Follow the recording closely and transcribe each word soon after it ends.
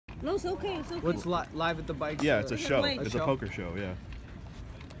No, it's okay. It's okay. What's live at the bikes? Yeah, it's a show. play. It's a poker show. Yeah.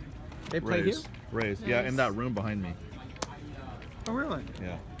 They play here? Raise. Yeah, in that room behind me. Oh, really?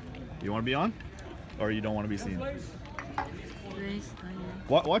 Yeah. You want to be on, or you don't want to be seen? Race.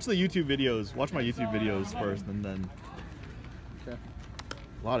 Watch the YouTube videos. Watch my YouTube videos first, and then. Okay.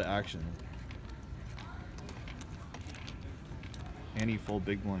 A lot of action. Any full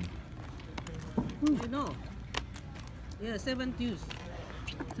big one. I know. Yeah, 7 deuce.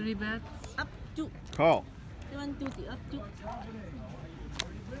 3 bets. Up to. Call. 7 deuce. Up to.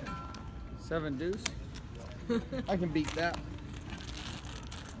 7 deuce. I can beat that.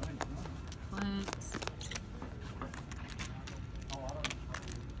 Flex.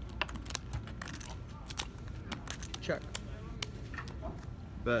 Check.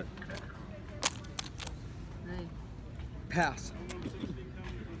 Bet. Right. Pass.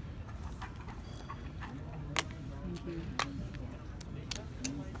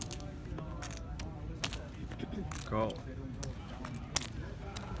 Call.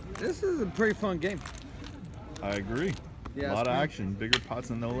 This is a pretty fun game. I agree. Yeah, a lot of it's action. Bigger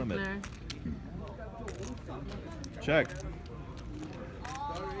pots and no limit. Clear. Check.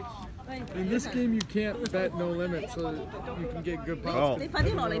 In this game, you can't bet no limit, so you can get good pots. Oh. 你快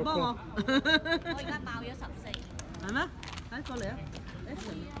啲落嚟幫我。我而家爆咗14。係咩？快過嚟啊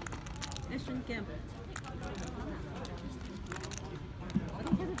 ！Action game。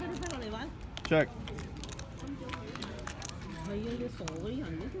快啲落嚟玩。 Check. 係啊，你傻嗰啲人，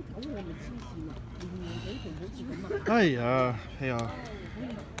你都搞我咪黐線啊！年年幾條好似咁啊！Hey, hey,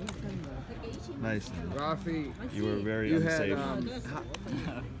 nice. Rafi, You were very you had unsafe.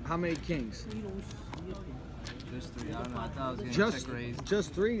 how many kings? Just 3. I don't know. I thought I was getting check raised.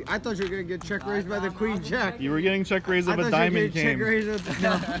 Just 3? I thought you were gonna get check raised by the queen jack. You were getting check raised if I a thought you were diamond getting check came. raised with,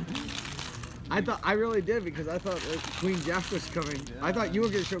 no. I really did because I thought like, queen jack was coming. I thought you were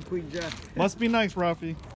gonna show queen jack. Must be nice, Rafi.